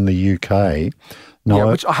service in the UK. No, yeah,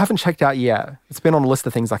 which I haven't checked out yet. It's been on a list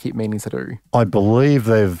of things I keep meaning to do. I believe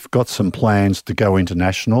they've got some plans to go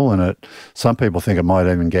international, and some people think it might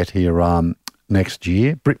even get here next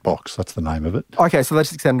year. BritBox, that's the name of it. Okay, so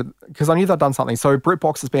let's extend, because I knew they'd done something. So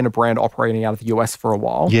BritBox has been a brand operating out of the US for a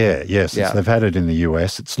while. Yes. They've had it in the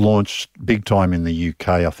US. It's launched big time in the UK,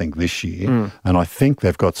 I think, this year. And I think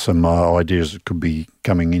they've got some ideas that could be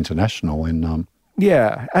coming international in...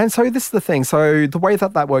 Yeah, and so this is the thing. So the way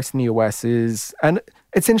that works in the US is, and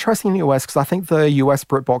it's interesting in the US because I think the US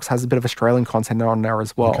BritBox has a bit of Australian content on there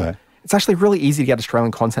as well. Okay. It's actually really easy to get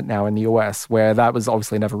Australian content now in the US, where that was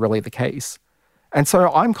obviously never really the case. And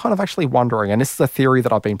so I'm kind of actually wondering, and this is a theory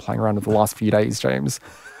that I've been playing around with the last few days, James.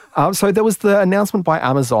 So there was the announcement by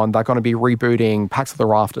Amazon they're going to be rebooting Pax of the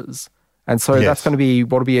Rafters. And so that's going to be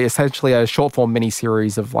what will be essentially a short-form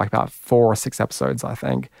mini-series of like about 4 or 6 episodes, I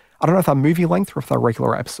think. I don't know if they're movie length or if they're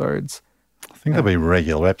regular episodes. I think they'll be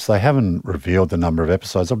regular episodes. They haven't revealed the number of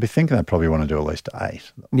episodes. I'll be thinking they probably want to do at least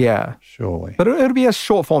 8. Yeah. Surely. But it'll be a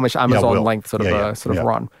short-formish Amazon length sort of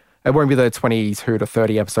run. It won't be the 22 to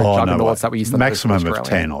 30 episode juggernauts that we used to maximum of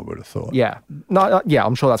 10, I would have thought. Yeah. No,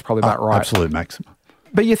 I'm sure that's probably about right. Absolute maximum.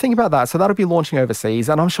 But you think about that, so that'll be launching overseas,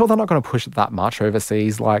 and I'm sure they're not going to push it that much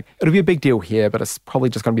overseas. Like, it'll be a big deal here, but it's probably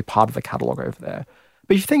just going to be part of the catalog over there.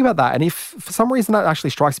 But if you think about that, and if for some reason that actually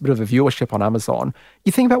strikes a bit of a viewership on Amazon,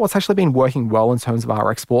 you think about what's actually been working well in terms of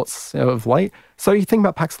our exports of late. So you think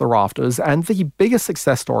about Pax of the Rafters, and the biggest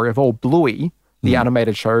success story of all, Bluey, the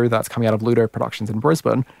animated show that's coming out of Ludo Productions in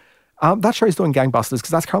Brisbane, that show is doing gangbusters because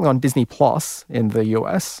that's currently on Disney Plus in the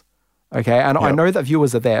US. Okay, and I know that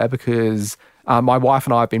viewers are there because my wife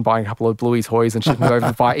and I have been buying a couple of Bluey toys and shipping them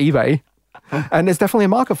over via eBay. And there's definitely a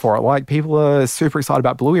market for it. Like, people are super excited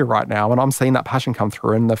about Bluey right now, and I'm seeing that passion come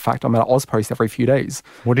through in the fact I'm at Ozpost every few days.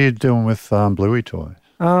 What are you doing with Bluey toys?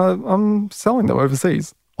 I'm selling them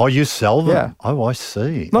overseas. Oh, you sell them? Yeah. Oh, I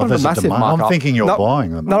see. Not a massive markup. I'm thinking you're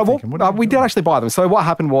buying them. No, we did actually buy them. So what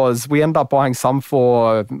happened was we ended up buying some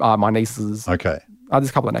for my nieces. Okay. There's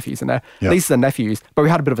a couple of nephews in there. Yep. Nieces and nephews, but we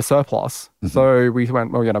had a bit of a surplus. So we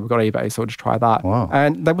went, well, we've got eBay, so we'll just try that. Wow.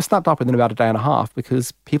 And they were snapped up within about a day and a half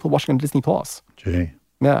because people are watching on Disney Plus. Gee.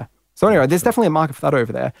 Yeah. So anyway, there's definitely a market for that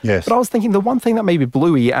over there. Yes. But I was thinking the one thing that maybe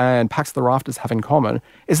Bluey and Pax of the Rafters have in common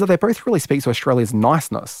is that they both really speak to Australia's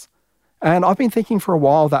niceness. And I've been thinking for a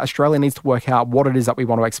while that Australia needs to work out what it is that we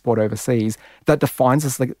want to export overseas that defines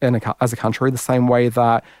us as a country the same way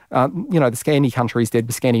that, the Scandi countries did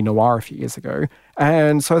with Scandi Noir a few years ago.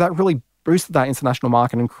 And so that really boosted that international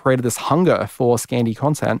market and created this hunger for Scandi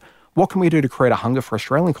content. What can we do to create a hunger for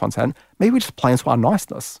Australian content? Maybe we just play into our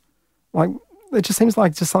niceness. Like, it just seems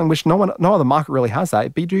like just something which no other market really has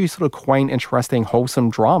that. But you do sort of quaint, interesting,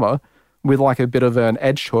 wholesome drama with like a bit of an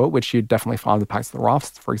edge to it, which you'd definitely find with Pax of the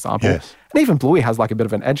Rafters, for example. Yes. And even Bluey has like a bit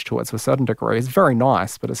of an edge to it to a certain degree. It's very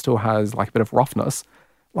nice, but it still has like a bit of roughness.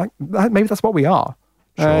 Like, maybe that's what we are.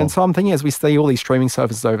 Sure. And so I'm thinking as we see all these streaming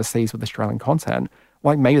services overseas with Australian content,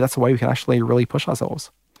 like maybe that's a way we can actually really push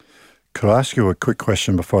ourselves. Could I ask you a quick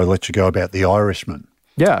question before I let you go about The Irishman?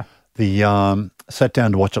 Yeah. Sat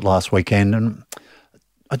down to watch it last weekend and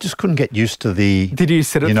I just couldn't get used to the... Did you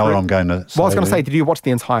sit it You know through? what I'm going to say? Well, I was going to say, did you watch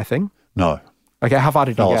the entire thing? No. Okay, how far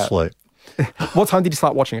did you get? Fell asleep. What time did you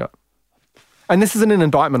start watching it? And this isn't an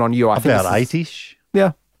indictment on you. I think about 8-ish.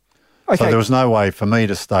 Yeah. So there was no way for me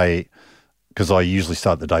to stay, because I usually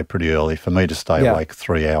start the day pretty early, for me to stay awake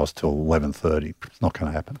 3 hours till 11:30. It's not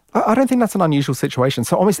going to happen. I don't think that's an unusual situation.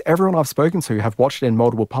 So almost everyone I've spoken to have watched it in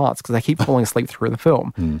multiple parts because they keep falling asleep through the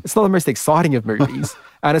film. It's not the most exciting of movies,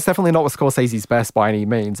 and it's definitely not what Scorsese's best by any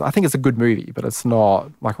means. I think it's a good movie, but it's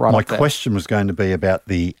not like right My up there. question was going to be about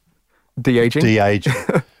the De-aging? de-aging,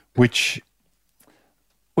 which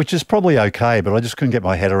is probably okay, but I just couldn't get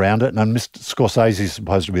my head around it. And Mr. Scorsese is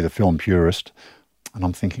supposed to be the film purist. And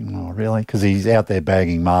I'm thinking, oh, really? Because he's out there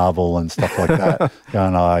bagging Marvel and stuff like that,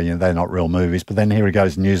 going, they're not real movies. But then here he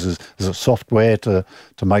goes and uses software to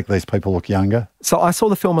make these people look younger. So I saw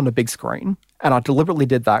the film on the big screen, and I deliberately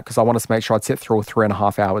did that because I wanted to make sure I'd sit through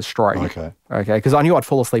 3.5 hours straight. Okay. Because I knew I'd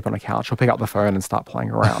fall asleep on a couch or pick up the phone and start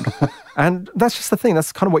playing around. And that's just the thing.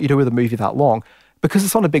 That's kind of what you do with a movie that long. Because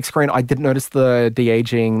it's on a big screen, I didn't notice the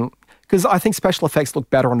de-aging. Because I think special effects look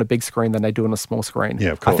better on a big screen than they do on a small screen. Yeah,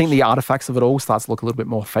 of course. I think the artifacts of it all starts to look a little bit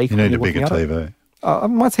more fake. You need a bigger TV.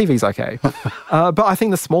 My TV's okay. But I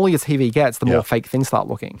think the smaller your TV gets, the more fake things start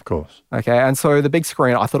looking. Of course. Okay, and so the big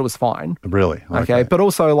screen, I thought it was fine. Really? Okay, but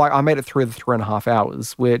also, I made it through the 3.5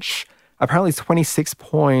 hours, which apparently 26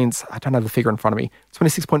 I don't have the figure in front of me,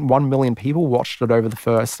 26.1 million people watched it over the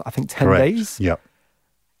first, I think, 10 days. Yep.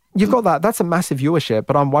 You've got that. That's a massive viewership,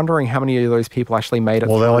 but I'm wondering how many of those people actually made it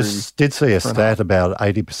through. Well, I did see a stat about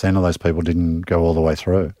 80% of those people didn't go all the way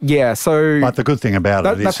through. Yeah, so... But the good thing about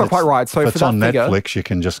it is... That's not quite right. So if it's on Netflix, you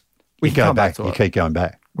can just go back. You keep going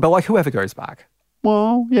back. But whoever goes back.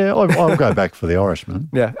 Well, yeah, I'll go back for The Irishman.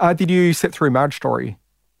 Yeah. Did you sit through Marriage Story?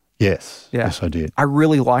 Yes. Yeah. Yes, I did. I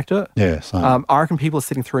really liked it. Yes. I reckon people are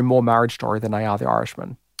sitting through more Marriage Story than they are The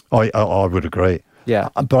Irishman. I would agree. Yeah.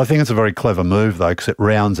 But I think it's a very clever move, though, because it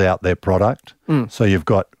rounds out their product. So you've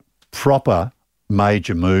got proper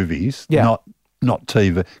major movies, not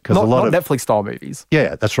TV. Not Netflix-style movies.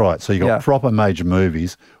 Yeah, that's right. So you've got proper major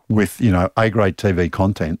movies with, A-grade TV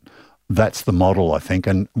content. That's the model, I think.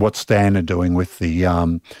 And what Stan are doing with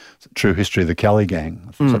the True History of the Kelly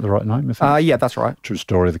Gang. Is that the right name? Yeah, that's right. True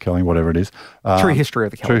Story of the Kelly, whatever it is. True History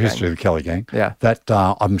of the Kelly Gang. True History of the Kelly Gang. Yeah. That,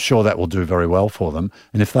 I'm sure that will do very well for them.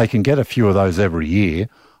 And if they can get a few of those every year,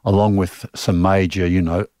 along with some major,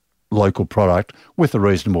 local product with a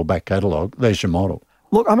reasonable back catalogue, there's your model.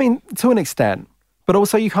 Look, I mean, to an extent. But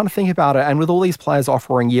also you kind of think about it, and with all these players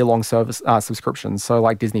offering year-long service subscriptions, so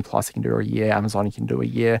like Disney Plus, you can do a year, Amazon, you can do a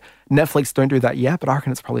year. Netflix don't do that yet, but I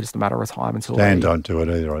reckon it's probably just a matter of time until Stan don't do it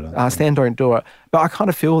either, I don't Stan don't do it. But I kind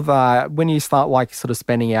of feel that when you start sort of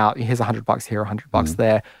spending out, here's $100 here, $100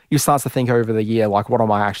 there, you start to think over the year, what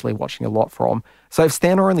am I actually watching a lot from? So if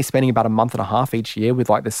Stan are only spending about a month and a half each year with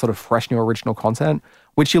this sort of fresh new original content,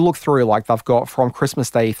 which you look through, they've got from Christmas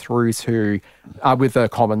Day through to, with the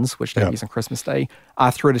Commons, which they use on Christmas Day,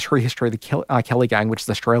 through to True History of the Kelly Gang, which is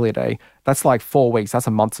Australia Day. That's 4 weeks. That's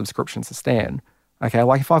a month subscription to Stan. Okay,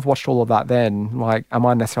 if I've watched all of that then, am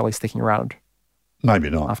I necessarily sticking around? Maybe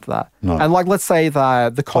not. After that. No. And let's say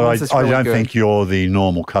that the Commons is really good. I don't think you're the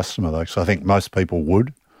normal customer, though, so I think most people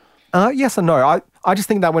would. Yes and no. I just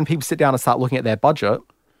think that when people sit down and start looking at their budget,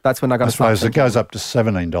 that's when they're going to start thinking. I suppose it goes up to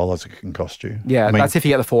 $17 it can cost you. Yeah, that's if you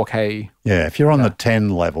get the 4K. Yeah, if you're on the 10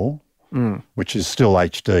 level, which is still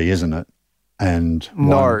HD, isn't it? And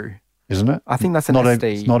isn't it? I think that's an SD.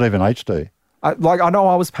 It's not even HD. I know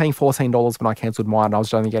I was paying $14 when I cancelled mine. I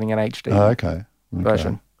was only getting an HD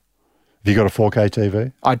version. Have you got a 4K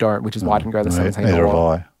TV? I don't, which is why I didn't go the $17. Neither have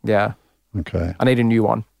I. Yeah. Okay. I need a new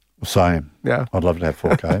one. Same. Yeah. I'd love to have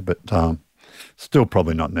 4K, but still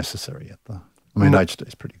probably not necessary yet, though. I mean, HD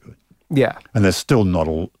is pretty good. Yeah. And there's still not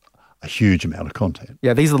a huge amount of content.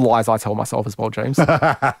 Yeah, these are the lies I tell myself as well, James.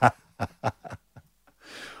 Well,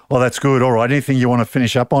 that's good. All right. Anything you want to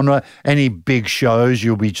finish up on? Any big shows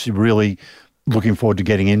you'll be really looking forward to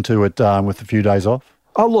getting into it with a few days off?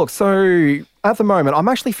 Oh, look, so at the moment, I'm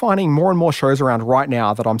actually finding more and more shows around right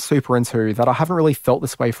now that I'm super into that I haven't really felt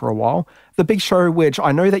this way for a while. The big show, which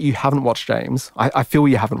I know that you haven't watched, James, I feel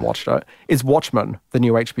you haven't watched it, is Watchmen, the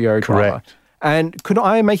new HBO drama. Correct. And could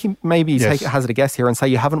I maybe take a hazard a guess here and say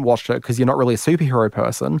you haven't watched it because you're not really a superhero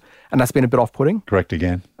person and that's been a bit off-putting? Correct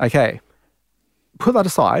again. Okay. Put that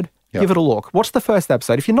aside. Give it a look. Watch the first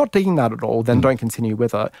episode. If you're not digging that at all, then don't continue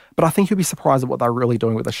with it. But I think you'll be surprised at what they're really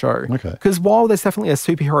doing with the show. Okay. Because while there's definitely a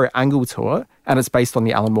superhero angle to it, and it's based on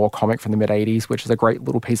the Alan Moore comic from the mid-'80s, which is a great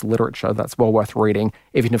little piece of literature that's well worth reading,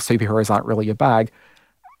 even if superheroes aren't really your bag,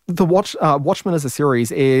 the Watchmen as a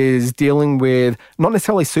series is dealing with not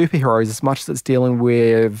necessarily superheroes as much as it's dealing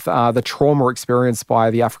with the trauma experienced by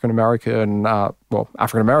the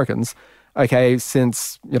African-Americans okay,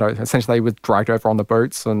 since, essentially they were dragged over on the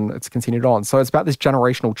boats and it's continued on. So it's about this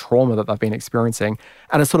generational trauma that they've been experiencing.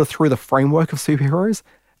 And it's sort of through the framework of superheroes.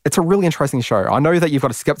 It's a really interesting show. I know that you've got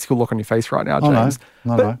a skeptical look on your face right now, James.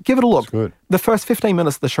 But give it a look. It's good. The first 15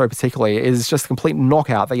 minutes of the show particularly is just a complete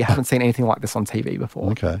knockout that you haven't seen anything like this on TV before.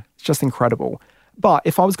 Okay. It's just incredible. But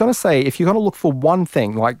if I was going to say, if you're going to look for one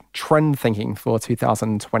thing, like trend thinking for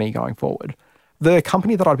 2020 going forward, the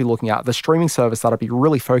company that I'd be looking at, the streaming service that I'd be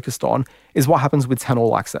really focused on, is what happens with 10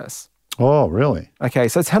 All Access. Oh, really? Okay,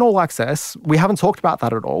 so 10 All Access, we haven't talked about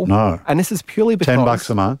that at all. No. And this is purely because... $10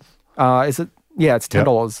 a month? Is it? Yeah, it's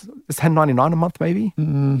 $10. It's $10.99 a month, maybe? I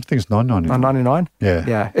think it's $9.99. $9.99? Yeah.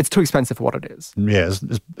 Yeah, it's too expensive for what it is. Yeah,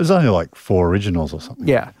 there's only like 4 originals or something.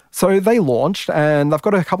 Yeah. So they launched, and they've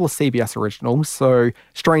got a couple of CBS originals. So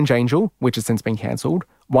Strange Angel, which has since been cancelled.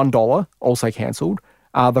 $1, also cancelled.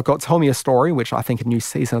 They've got Tell Me a Story, which I think a new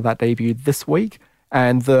season of that debuted this week.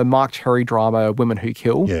 And the Mark Cherry drama Women Who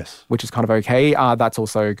Kill, which is kind of okay. That's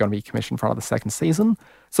also going to be commissioned for another second season.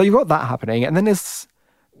 So you've got that happening. And then there's...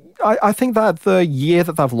 I think that the year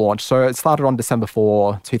that they've launched, so it started on December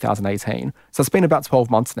 4, 2018. So it's been about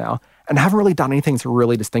 12 months now, and haven't really done anything to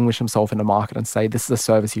really distinguish themselves in the market and say, this is a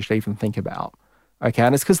service you should even think about. Okay,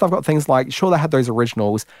 and it's because they've got things like, sure, they had those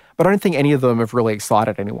originals, but I don't think any of them have really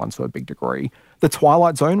excited anyone to a big degree. The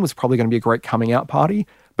Twilight Zone was probably going to be a great coming out party,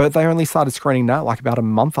 but they only started screening that like about a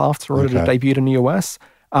month after it had debuted in the US.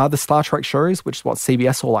 The Star Trek shows, which is what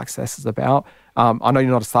CBS All Access is about. I know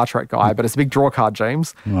you're not a Star Trek guy, but it's a big draw card,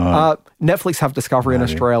 James. Netflix have Discovery in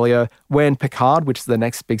Australia. When Picard, which is the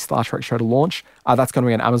next big Star Trek show to launch, that's going to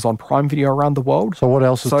be an Amazon Prime Video around the world. So what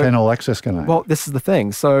else is 10 All Access going to? Well, this is the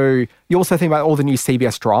thing. So you also think about all the new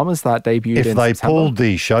CBS dramas that debuted in September. If they pulled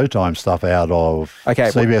the Showtime stuff out of...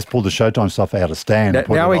 CBS pulled the Showtime stuff out of Stan.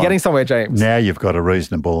 Now we're getting somewhere, James. Now you've got a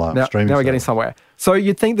reasonable streaming Now we're getting somewhere. So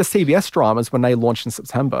you'd think the CBS dramas, when they launched in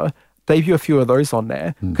September, debut a few of those on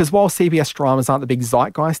there. Because while CBS dramas aren't the big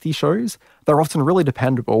zeitgeisty shows, they're often really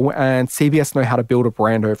dependable, and CBS know how to build a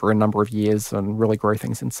brand over a number of years and really grow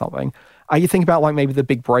things in something. You think about like maybe the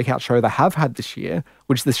big breakout show they have had this year,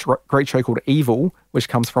 which is this great show called Evil, which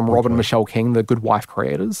comes from Rob and Michelle King, the Good Wife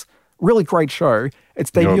creators. Really great show.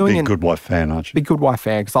 It's debuting. You're a big Good Wife fan, aren't you? Big Good Wife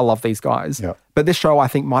fan, because I love these guys. Yeah. But this show I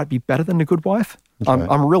think might be better than The Good Wife. Okay.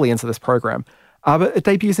 I'm really into this program. But it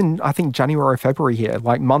debuts in, I think, January or February here,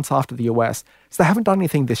 like months after the US. So they haven't done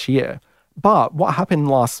anything this year. But what happened in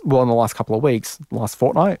the last couple of weeks, last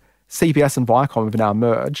fortnight, CBS and Viacom have now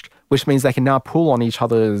merged, which means they can now pull on each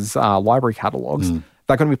other's library catalogs.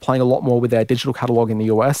 They're going to be playing a lot more with their digital catalog in the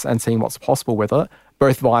US and seeing what's possible with it,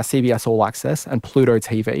 both via CBS All Access and Pluto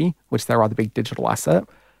TV, which they're other big digital asset.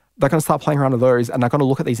 They're going to start playing around with those, and they're going to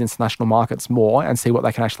look at these international markets more and see what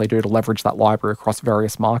they can actually do to leverage that library across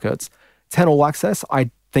various markets. 10 All Access, I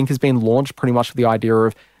think, has been launched pretty much with the idea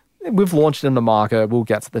of, we've launched it in the market, we'll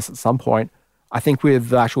get to this at some point. I think with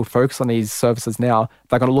the actual focus on these services now,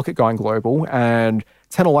 they're going to look at going global, and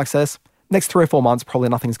 10 All Access, next 3 or 4 months, probably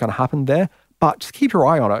nothing's going to happen there, but just keep your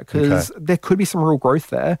eye on it, because there could be some real growth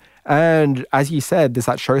there. And as you said, there's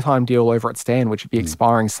that Showtime deal over at Stan, which would be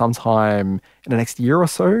expiring sometime in the next year or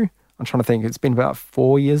so. I'm trying to think, it's been about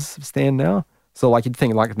 4 years of Stan now. So like you'd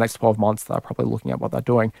think like the next 12 months, they're probably looking at what they're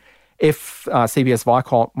doing. If CBS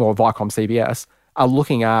Viacom, or Viacom CBS, are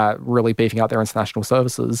looking at really beefing out their international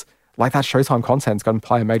services, like that Showtime content is going to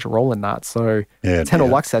play a major role in that. So 10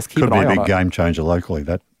 All Access, keep an eye on it. Could be a big game changer locally,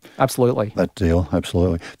 that. Absolutely. That deal,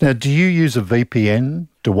 absolutely. Now, do you use a VPN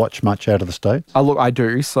to watch much out of the States? Look, I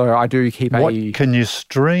do. So I do keep what can you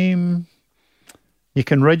stream? You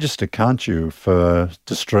can register, can't you, to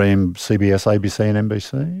stream CBS, ABC and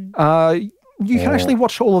NBC? You can actually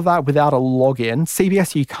watch all of that without a login.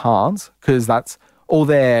 CBS you can't, because that's all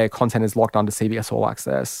their content is locked under CBS All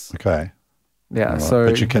Access. Okay. Yeah. Right. So,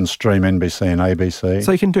 but you can stream NBC and ABC.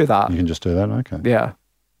 So you can do that. You can just do that. Okay. Yeah.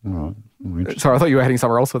 All right. Well, sorry, I thought you were heading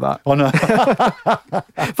somewhere else with that. Oh no. I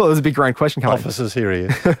thought there was a big grand question coming. Officers, here he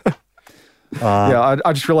is.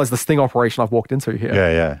 I just realised the sting operation I've walked into here.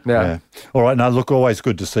 Yeah. All right. No, look, always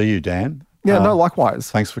good to see you, Dan. Yeah, no, likewise.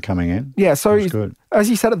 Thanks for coming in. Yeah, so as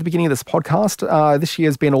you said at the beginning of this podcast, this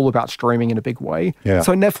year's been all about streaming in a big way. Yeah.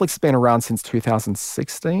 So Netflix has been around since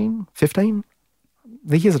 2016, 15?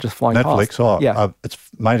 The years are just flying past. Netflix, it's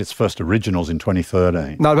made its first originals in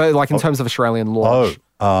 2013. No, but like in terms of Australian launch.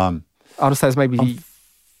 I'll just say it's maybe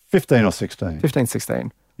 15 or 16. 15,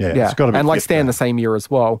 16. Yeah. It's got to be. And like Stan the same year as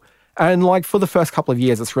well. And like for the first couple of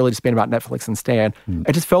years, it's really just been about Netflix and Stan.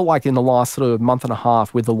 It just felt like in the last sort of month and a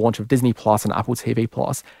half with the launch of Disney Plus and Apple TV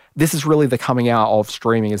Plus, this is really the coming out of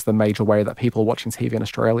streaming as the major way that people are watching TV in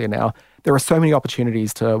Australia now. There are so many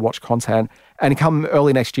opportunities to watch content. And come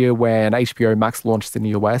early next year when HBO Max launches in the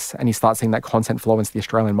US and you start seeing that content flow into the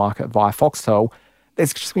Australian market via Foxtel,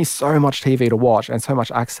 there's just going to be so much TV to watch and so much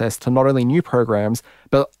access to not only new programs,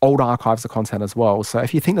 but old archives of content as well. So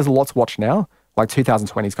if you think there's a lot to watch now, like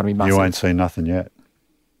 2020 is going to be massive. You won't see nothing yet.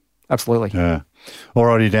 Absolutely. Yeah. All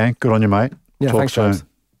righty, Dan. Good on you, mate. Yeah, Talk thanks, soon. James.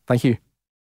 Thank you.